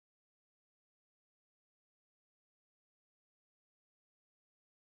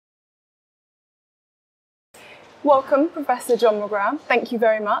Welcome, Professor John McGrath. Thank you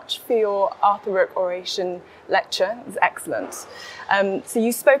very much for your Arthur Rook oration lecture. It was excellent. So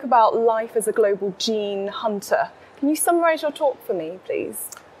you spoke about life as a global gene hunter. Can you summarise your talk for me, please?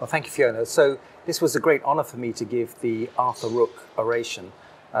 Well, thank you, Fiona. So this was a great honour for me to give the Arthur Rook oration.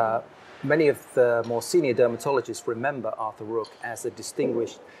 Many of the more senior dermatologists remember Arthur Rook as a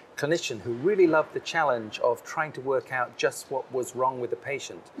distinguished clinician who really loved the challenge of trying to work out just what was wrong with the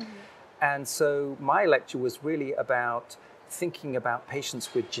patient. And so my lecture was really about thinking about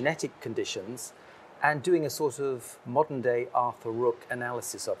patients with genetic conditions and doing a sort of modern day Arthur Rook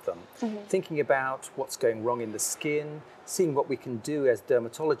analysis of them. Thinking about what's going wrong in the skin, seeing what we can do as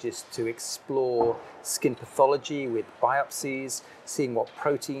dermatologists to explore skin pathology with biopsies, seeing what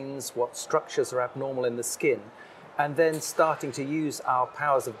proteins, what structures are abnormal in the skin, and then starting to use our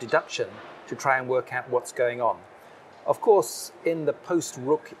powers of deduction to try and work out what's going on. Of course, in the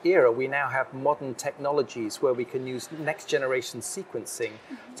post-Rook era, we now have modern technologies where we can use next-generation sequencing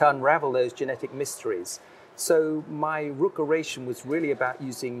to unravel those genetic mysteries. So my Rook oration was really about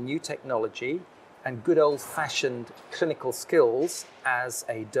using new technology and good old-fashioned clinical skills as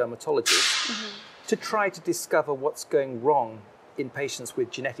a dermatologist to try to discover what's going wrong in patients with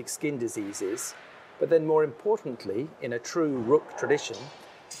genetic skin diseases, but then more importantly, in a true Rook tradition,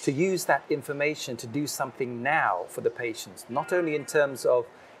 to use that information to do something now for the patients, not only in terms of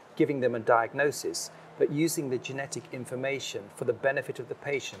giving them a diagnosis, but using the genetic information for the benefit of the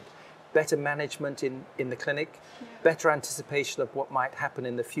patient. Better management in the clinic, better anticipation of what might happen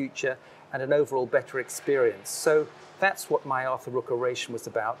in the future, and an overall better experience. So that's what my Arthur Rook oration was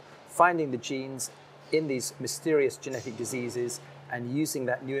about, finding the genes in these mysterious genetic diseases and using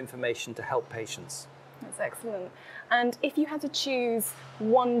that new information to help patients. That's excellent. And if you had to choose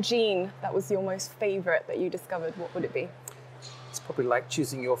one gene that was your most favourite that you discovered, what would it be? It's probably like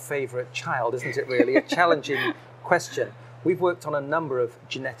choosing your favourite child, isn't it really? A challenging question. We've worked on a number of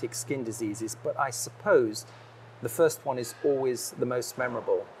genetic skin diseases, but I suppose the first one is always the most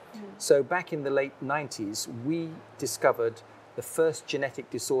memorable. So back in the late 90s, we discovered the first genetic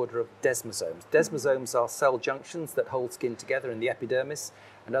disorder of desmosomes. Desmosomes are cell junctions that hold skin together in the epidermis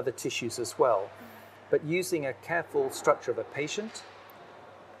and other tissues as well. But using a careful structure of a patient,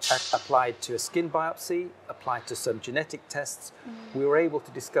 applied to a skin biopsy, applied to some genetic tests, we were able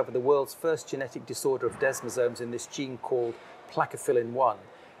to discover the world's first genetic disorder of desmosomes in this gene called plakophilin-1.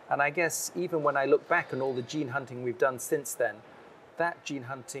 And I guess even when I look back on all the gene hunting we've done since then, that gene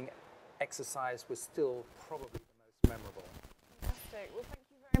hunting exercise was still probably the most memorable. Fantastic. Well, thank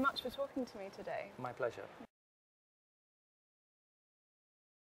you very much for talking to me today. My pleasure.